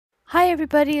Hi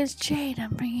everybody, it's Jade.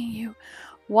 I'm bringing you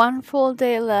one full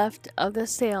day left of the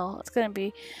sale. It's going to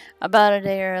be about a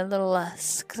day or a little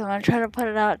less because I'm going to try to put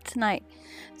it out tonight.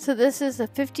 So this is a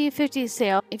 50-50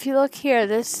 sale. If you look here,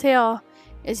 this sale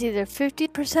is either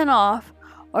 50% off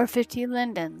or 50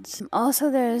 lindens. Also,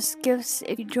 there's gifts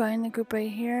if you join the group right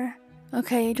here.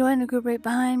 Okay, you join the group right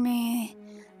behind me.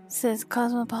 It says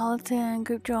Cosmopolitan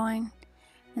group join.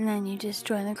 And then you just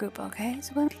join the group, okay?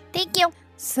 So Thank you.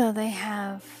 So they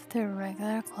have their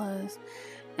regular clothes,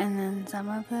 and then some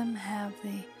of them have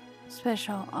the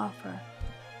special offer.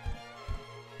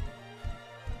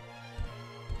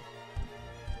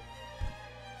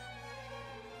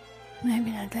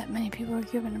 Maybe not that many people are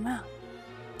giving them out.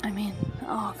 I mean,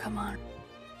 oh, come on.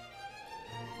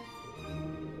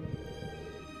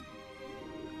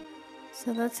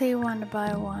 So let's say you want to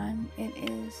buy one. It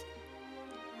is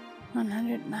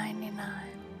 $199.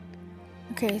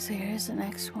 Okay, so here's the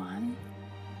next one,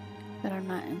 but I'm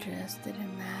not interested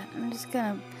in that. I'm just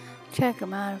gonna check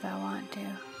them out if I want to.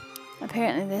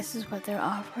 Apparently this is what they're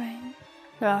offering.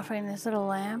 They're offering this little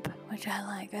lamp, which I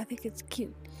like. I think it's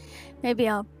cute. Maybe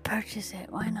I'll purchase it.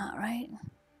 Why not, right?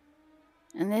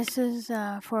 And this is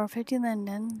for 50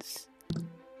 lindens.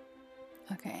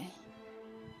 Okay.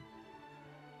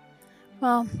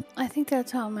 Well, I think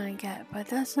that's all I'm gonna get, but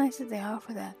that's nice that they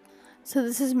offer that. So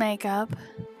this is makeup.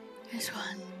 Here's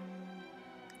one.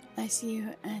 I see you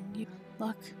and you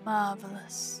look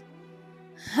marvelous.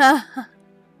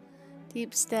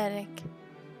 Deep static.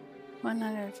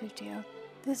 150.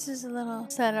 This is a little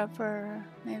setup for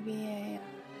maybe a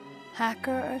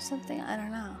hacker or something. I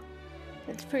don't know.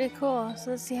 It's pretty cool.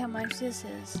 So let's see how much this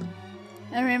is.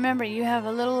 And remember, you have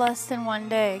a little less than one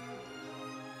day.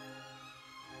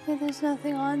 Yeah, there's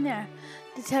nothing on there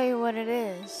to tell you what it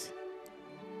is.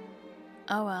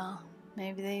 Oh well.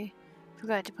 Maybe they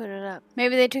forgot to put it up.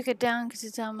 Maybe they took it down because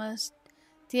it's almost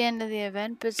the end of the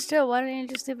event, but still, why don't you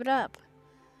just leave it up?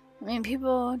 I mean,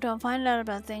 people don't find out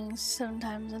about things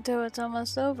sometimes until it's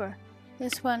almost over.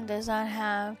 This one does not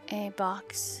have a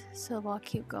box, so we'll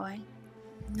keep going.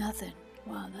 Nothing.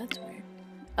 Wow, that's weird.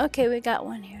 Okay, we got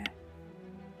one here.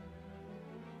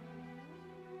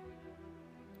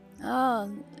 Oh,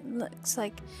 looks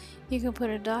like you can put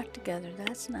a dock together.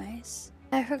 That's nice.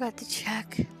 I forgot to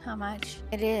check how much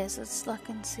it is. Let's look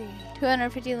and see.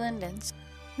 250 lindens.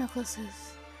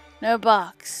 Necklaces. No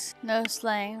box. No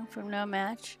slang from no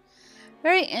match.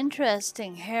 Very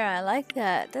interesting hair. I like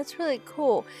that. That's really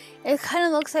cool. It kind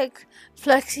of looks like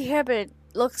flexi hair, but it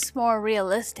looks more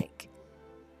realistic.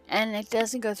 And it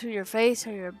doesn't go through your face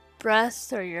or your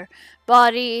breasts or your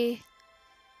body.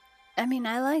 I mean,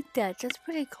 I like that. That's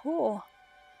pretty cool.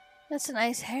 That's a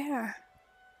nice hair.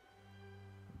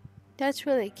 That's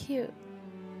really cute.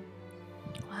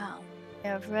 Wow. We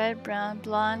have red, brown,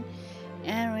 blonde,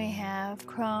 and we have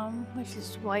chrome, which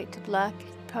is white to black,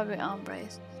 probably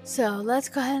ombres. So let's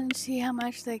go ahead and see how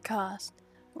much they cost.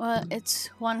 Well, it's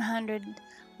 100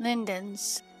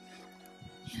 lindens.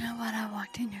 You know what? I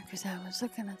walked in here because I was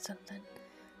looking at something,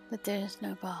 but there's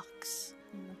no box.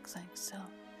 It looks like so.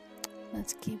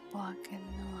 Let's keep walking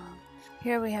along.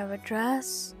 Here we have a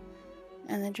dress,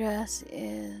 and the dress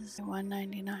is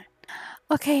 $199.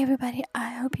 Okay, everybody,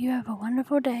 I hope you have a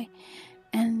wonderful day,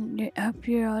 and I hope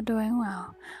you're all doing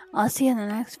well. I'll see you in the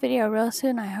next video real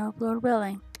soon, I hope, Lord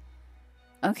willing.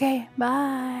 Okay,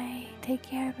 bye. Take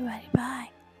care, everybody. Bye.